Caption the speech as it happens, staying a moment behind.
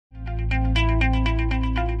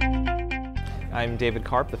I'm David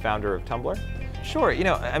Karp, the founder of Tumblr. Sure,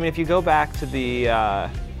 I mean, if you go back to the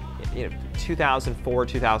 2004,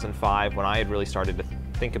 2005, when I had really started to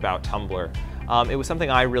think about Tumblr, it was something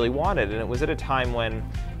I really wanted, and it was at a time when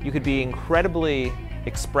you could be incredibly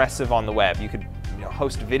expressive on the web. You could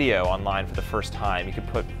host video online for the first time. You could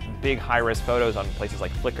put big high-res photos on places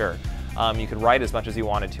like Flickr. You could write as much as you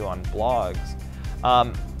wanted to on blogs.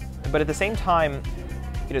 But at the same time,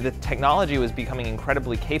 the technology was becoming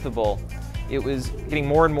incredibly capable. It was getting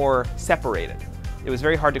more and more separated. It was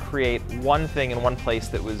very hard to create one thing in one place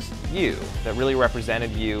that was you, that really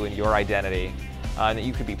represented you and your identity, and that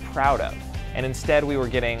you could be proud of. And instead we were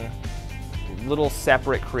getting little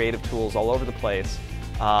separate creative tools all over the place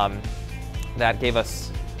that gave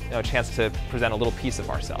us a chance to present a little piece of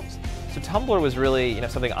ourselves. So Tumblr was really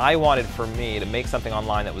something I wanted for me, to make something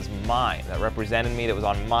online that was mine, that represented me, that was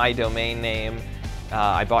on my domain name.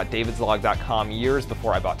 I bought davidslog.com years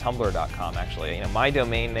before I bought tumblr.com, actually. My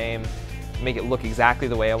domain name, make it look exactly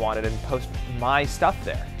the way I wanted and post my stuff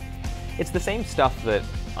there. It's the same stuff that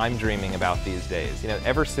I'm dreaming about these days.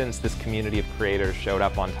 Ever since this community of creators showed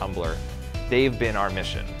up on Tumblr, they've been our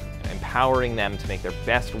mission, empowering them to make their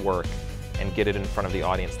best work and get it in front of the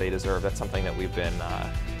audience they deserve. That's something that we've been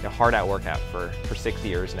hard at work at for 6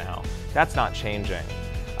 years now. That's not changing.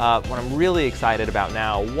 What I'm really excited about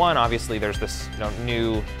now, one, obviously there's this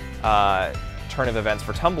new turn of events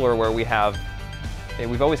for Tumblr where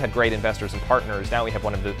we've always had great investors and partners. Now we have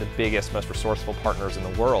one of the biggest, most resourceful partners in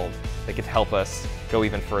the world that could help us go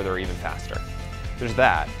even further, even faster. There's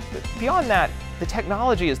that. But beyond that, the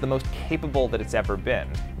technology is the most capable that it's ever been.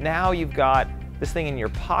 Now you've got this thing in your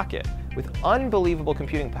pocket with unbelievable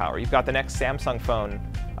computing power. You've got the next Samsung phone,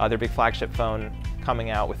 their big flagship phone,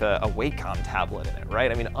 coming out with a Wacom tablet in it,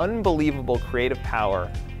 right? I mean, unbelievable creative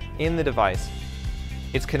power in the device.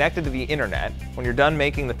 It's connected to the internet. When you're done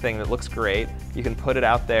making the thing that looks great, you can put it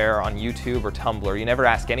out there on YouTube or Tumblr. You never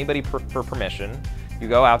ask anybody for permission. You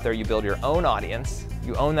go out there, you build your own audience.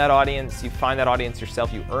 You own that audience, you find that audience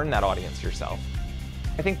yourself, you earn that audience yourself.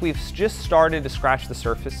 I think we've just started to scratch the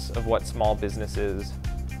surface of what small businesses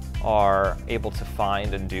are able to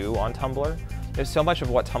find and do on Tumblr. There's so much of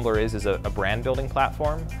what Tumblr is a brand building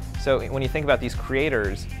platform. So when you think about these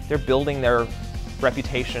creators, they're building their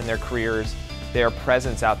reputation, their careers, their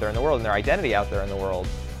presence out there in the world, and their identity out there in the world,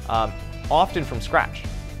 often from scratch.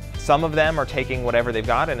 Some of them are taking whatever they've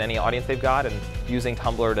got and any audience they've got and using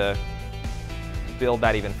Tumblr to build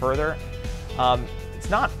that even further. It's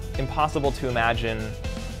not impossible to imagine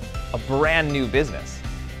a brand new business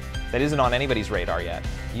that isn't on anybody's radar yet,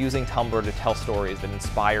 using Tumblr to tell stories that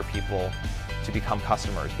inspire people to become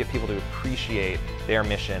customers, get people to appreciate their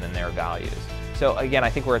mission and their values. So again, I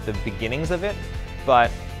think we're at the beginnings of it,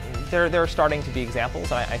 but there are starting to be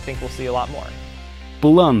examples, and I think we'll see a lot more.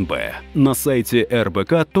 План Б на сайте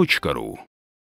rbk.ru